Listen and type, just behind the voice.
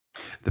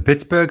The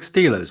Pittsburgh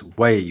Steelers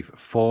waive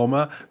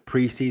former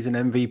preseason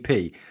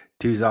MVP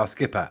Tuzar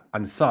Skipper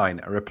and sign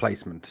a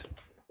replacement.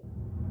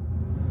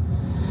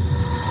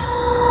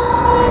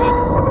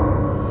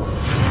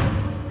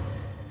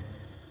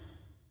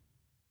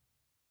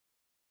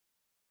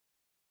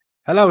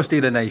 Hello,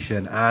 Steeler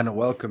Nation, and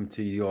welcome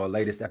to your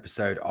latest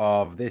episode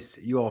of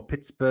your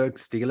Pittsburgh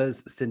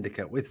Steelers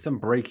Syndicate with some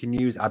breaking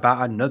news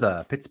about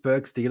another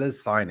Pittsburgh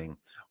Steelers signing.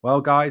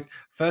 Well, guys,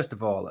 first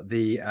of all,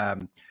 the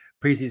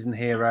preseason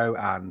hero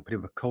and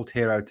pretty much a cult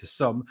hero to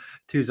some,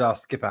 Tuzar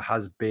Skipper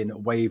has been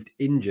waived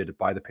injured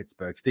by the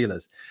Pittsburgh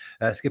Steelers.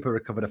 Skipper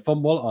recovered a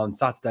fumble on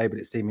Saturday, but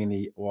it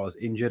seemingly was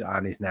injured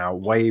and is now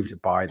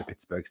waived by the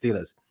Pittsburgh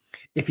Steelers.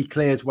 If he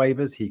clears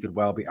waivers, he could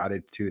well be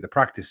added to the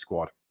practice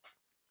squad.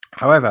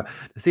 However,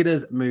 the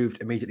Steelers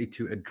moved immediately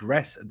to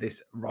address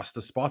this roster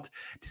spot,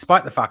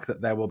 despite the fact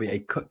that there will be a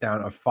cut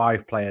down of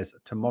 5 players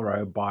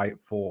tomorrow by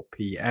 4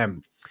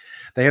 p.m.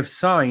 They have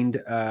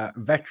signed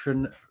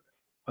veteran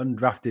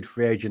undrafted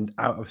free agent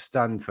out of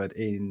Stanford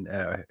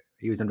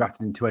he was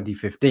undrafted in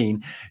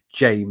 2015,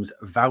 James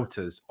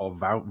Vaughters, or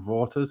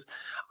Vaughters.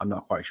 I'm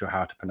not quite sure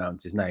how to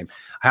pronounce his name.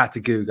 I had to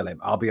Google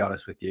him. I'll be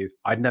honest with you.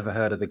 I'd never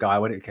heard of the guy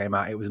when it came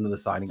out. It was another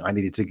signing I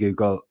needed to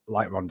Google,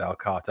 like Rondell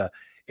Carter.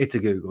 It's a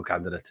Google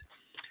candidate.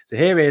 So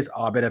here is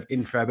our bit of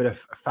intro, a bit of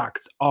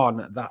facts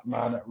on that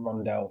man,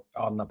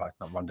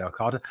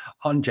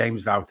 on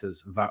James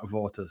Vaughters,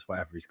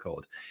 whatever he's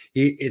called.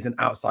 He is an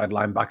outside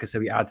linebacker, so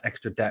he adds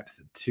extra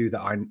depth to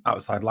the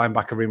outside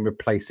linebacker room,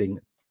 replacing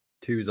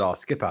Tuzar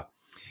Skipper.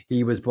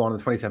 He was born on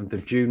the 27th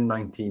of June,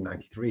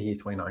 1993.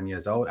 He's 29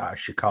 years old, out of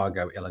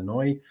Chicago,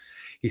 Illinois.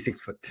 He's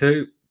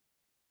 6'2",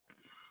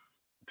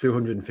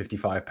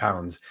 255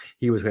 pounds.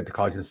 He was going to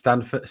college in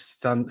Stanford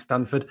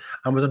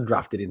and was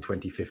undrafted in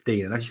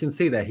 2015. And as you can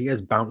see there, he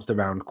has bounced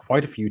around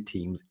quite a few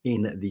teams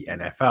in the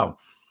NFL.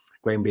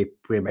 Green Bay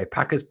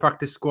Packers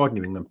practice squad,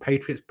 New England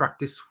Patriots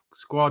practice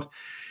squad.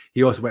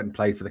 He also went and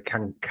played for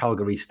the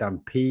Calgary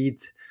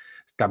Stampeders,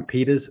 in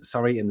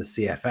the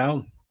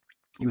CFL.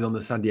 He was on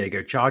the San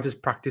Diego Chargers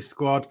practice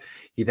squad.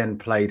 He then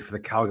played for the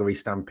Calgary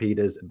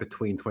Stampeders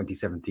between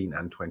 2017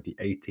 and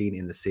 2018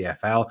 in the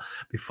CFL,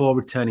 before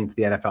returning to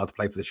the NFL to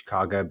play for the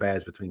Chicago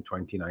Bears between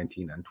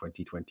 2019 and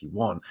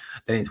 2021.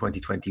 Then in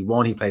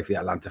 2021, he played for the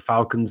Atlanta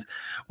Falcons,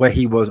 where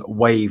he was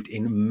waived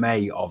in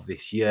May of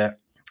this year,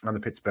 and the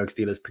Pittsburgh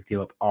Steelers picked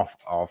him up off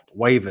of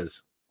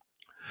waivers.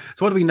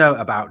 So what do we know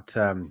about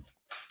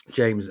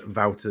James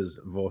Vaughters?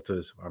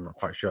 I'm not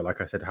quite sure,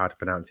 like I said, how to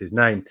pronounce his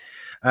name.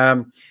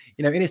 In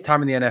his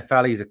time in the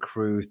NFL, he's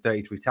accrued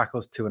 33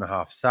 tackles,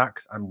 2.5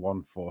 sacks, and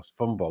 1 forced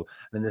fumble.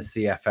 And in the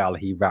CFL,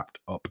 he racked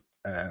up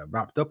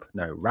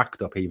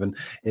even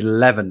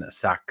 11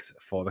 sacks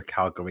for the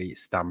Calgary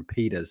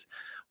Stampeders.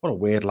 What a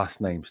weird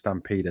last name,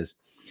 Stampeders.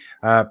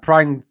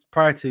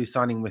 Prior to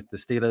signing with the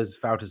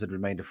Steelers, Vaughters had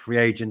remained a free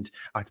agent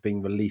after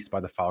being released by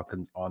the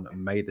Falcons on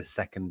May the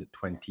 2nd,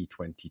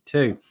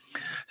 2022.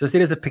 So the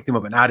Steelers have picked him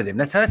up and added him.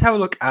 Let's have a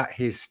look at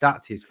his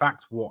stats, his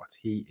facts, what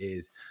he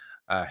is,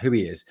 who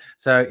he is.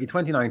 So in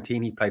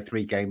 2019, he played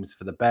 3 games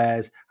for the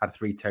Bears, had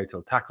 3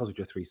 total tackles, which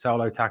were 3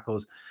 solo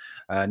tackles,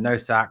 no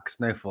sacks,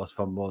 no forced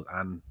fumbles,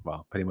 and,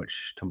 well, pretty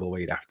much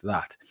tumbleweed after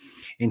that.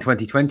 In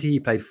 2020, he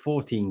played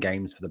 14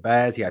 games for the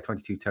Bears. He had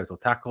 22 total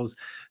tackles,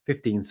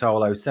 15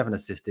 solos, 7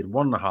 assisted,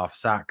 1.5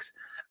 sacks,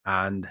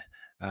 and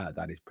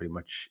that is pretty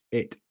much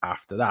it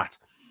after that.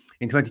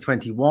 In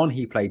 2021,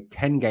 he played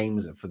 10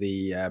 games for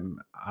the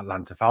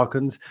Atlanta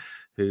Falcons,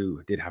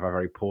 who did have a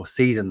very poor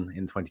season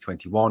in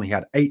 2021. He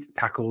had 8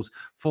 tackles,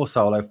 4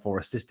 solo, 4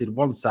 assisted,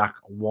 1 sack,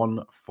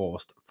 1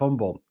 forced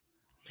fumble.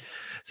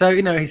 So,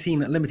 he's seen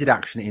limited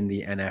action in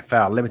the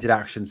NFL. Limited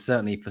action,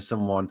 certainly for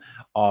someone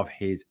of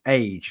his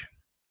age.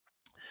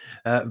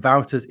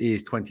 Vaughters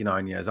is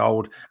 29 years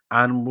old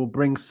and will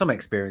bring some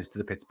experience to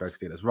the Pittsburgh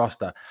Steelers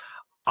roster.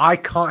 I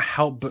can't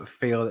help but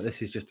feel that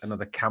this is just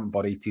another camp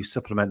body to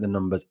supplement the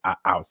numbers at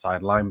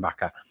outside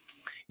linebacker.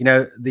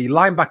 The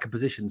linebacker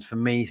positions for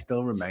me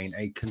still remain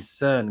a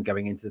concern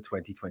going into the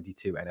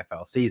 2022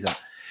 NFL season.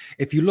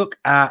 If you look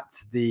at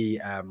the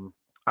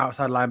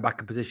outside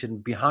linebacker position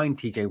behind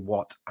TJ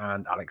Watt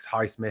and Alex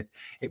Highsmith,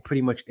 it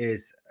pretty much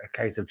is a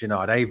case of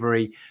Jannard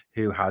Avery,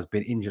 who has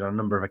been injured on a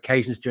number of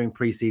occasions during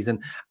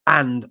preseason,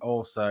 and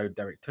also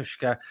Derek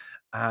Tushka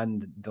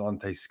and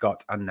Delonte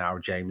Scott, and now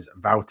James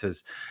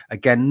Vaughters.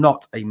 Again,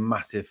 not a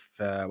massive,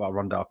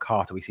 Rondell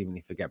Carter we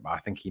seemingly forget, but I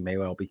think he may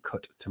well be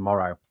cut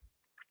tomorrow.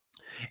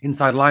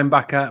 Inside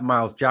linebacker,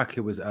 Miles Jack,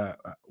 who was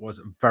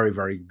very,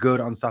 very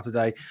good on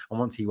Saturday. And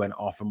once he went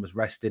off and was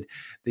rested,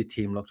 the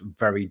team looked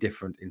very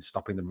different in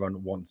stopping the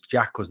run once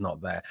Jack was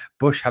not there.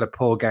 Bush had a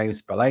poor game.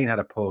 Spillane had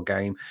a poor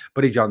game.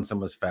 Buddy Johnson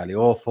was fairly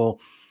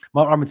awful.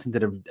 Mark Robinson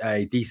did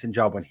a decent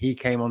job when he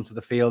came onto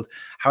the field.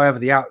 However,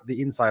 the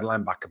inside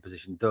linebacker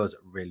position does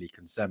really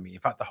concern me. In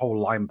fact, the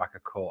whole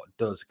linebacker corps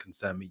does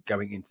concern me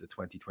going into the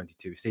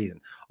 2022 season,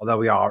 although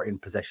we are in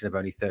possession of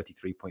only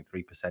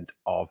 33.3%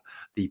 of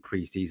the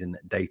preseason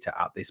preseason data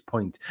at this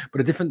point.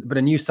 But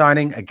a new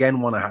signing,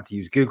 again, one I had to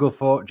use Google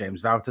for,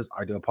 James Vaughters.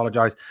 I do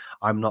apologize.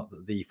 I'm not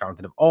the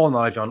fountain of all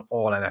knowledge on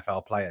all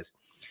NFL players.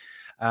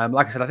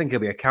 Like I said, I think he'll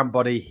be a camp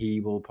body. He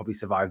will probably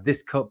survive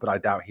this cut, but I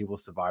doubt he will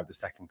survive the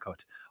second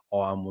cut.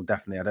 Or will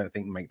definitely, I don't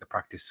think, make the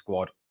practice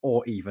squad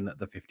or even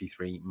the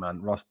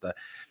 53-man roster.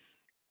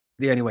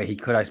 The only way he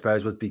could, I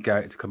suppose, was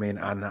to come in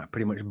and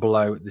pretty much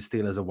blow the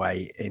Steelers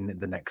away in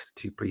the next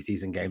 2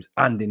 preseason games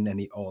and in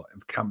any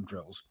camp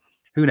drills.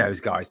 Who knows,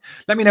 guys?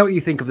 Let me know what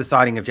you think of the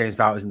signing of James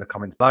Vaughters in the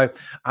comments below. And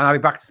I'll be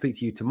back to speak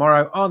to you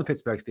tomorrow on the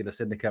Pittsburgh Steelers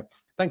Syndicate.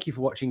 Thank you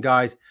for watching,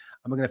 guys.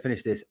 And we're going to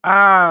finish this,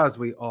 as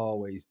we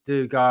always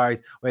do,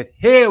 guys, with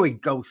here we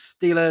go,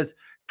 Steelers.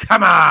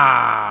 Come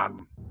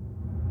on!